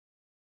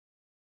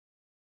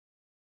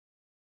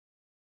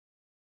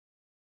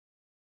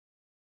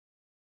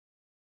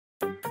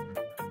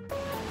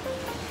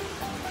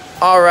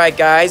Alright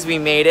guys, we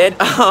made it.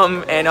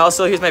 And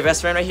also here's my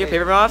best friend right here,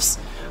 Paper Muffs.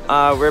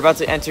 We're about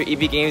to enter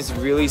EB Games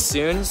really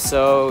soon,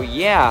 so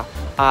yeah.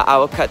 I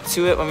will cut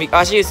to it when we...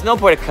 Actually, it's no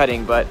point of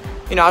cutting, but,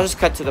 you know, I'll just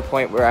cut to the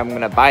point where I'm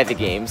gonna buy the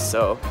game,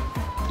 so...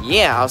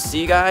 Yeah, I'll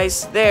see you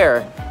guys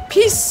there.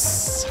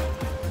 Peace!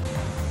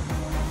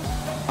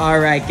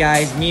 Alright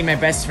guys, me and my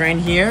best friend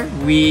here,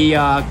 we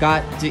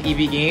got to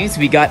EB Games,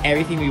 we got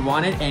everything we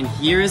wanted, and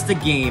here is the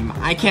game.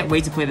 I can't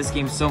wait to play this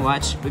game so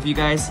much with you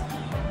guys.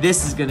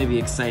 This is gonna be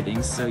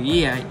exciting, so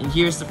yeah, and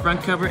here's the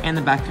front cover and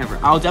the back cover.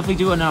 I'll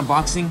definitely do an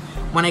unboxing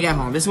when I get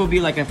home. This will be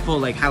like a full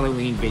like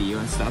Halloween video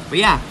and stuff, but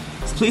yeah,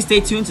 so please stay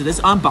tuned to this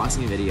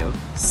unboxing video.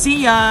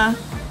 See ya!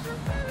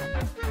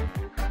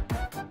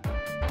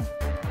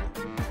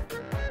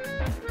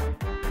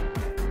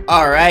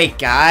 Alright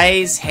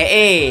guys,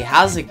 hey,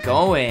 how's it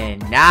going?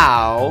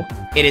 Now,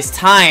 it is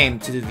time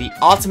to do the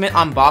ultimate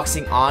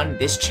unboxing on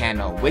this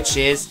channel, which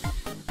is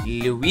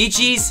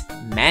Luigi's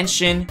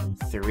Mansion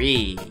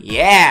 3.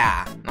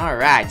 Yeah!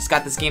 Alright, just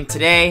got this game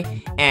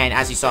today, and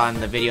as you saw in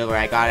the video where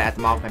I got it at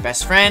the mall with my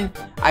best friend,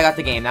 I got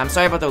the game. Now, I'm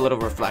sorry about the little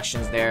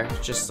reflections there,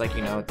 just like,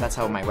 you know, that's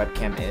how my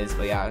webcam is,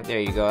 but yeah, there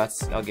you go,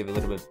 I'll give it a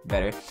little bit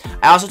better.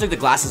 I also took the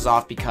glasses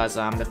off because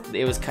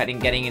it was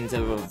getting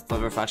into the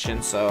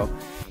reflection, so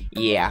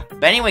yeah.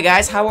 But anyway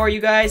guys, how are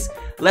you guys?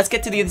 Let's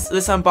get to this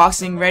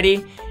unboxing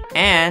ready,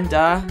 and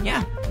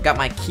yeah, got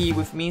my key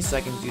with me so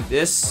I can do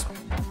this.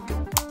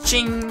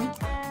 Ching!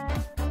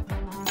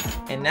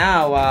 And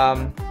now,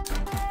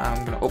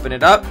 I'm gonna open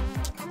it up.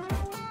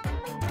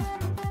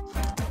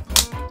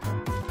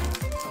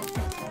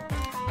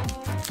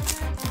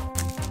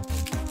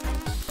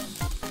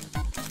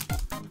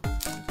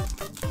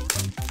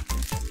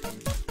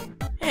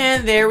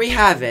 And there we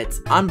have it,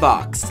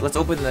 unboxed. Let's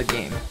open the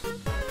game.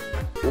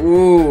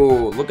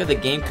 Ooh, look at the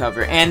game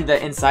cover and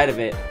the inside of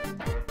it.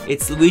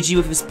 It's Luigi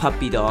with his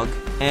puppy dog,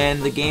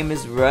 and the game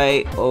is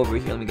right over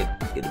here. Let me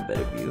get a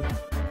better view.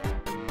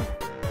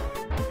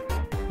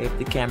 If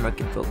the camera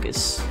can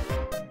focus.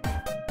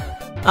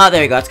 Oh,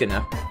 there you go, that's good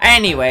enough.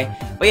 Anyway,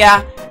 but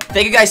yeah,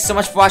 thank you guys so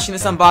much for watching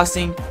this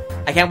unboxing.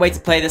 I can't wait to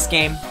play this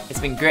game. It's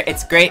been great.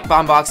 It's great for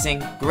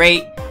unboxing.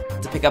 Great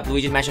to pick up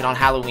Luigi's Mansion on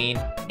Halloween.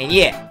 And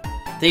yeah,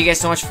 thank you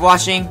guys so much for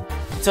watching.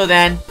 Until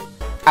then,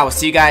 I will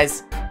see you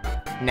guys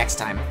next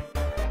time.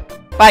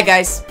 Bye,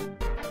 guys.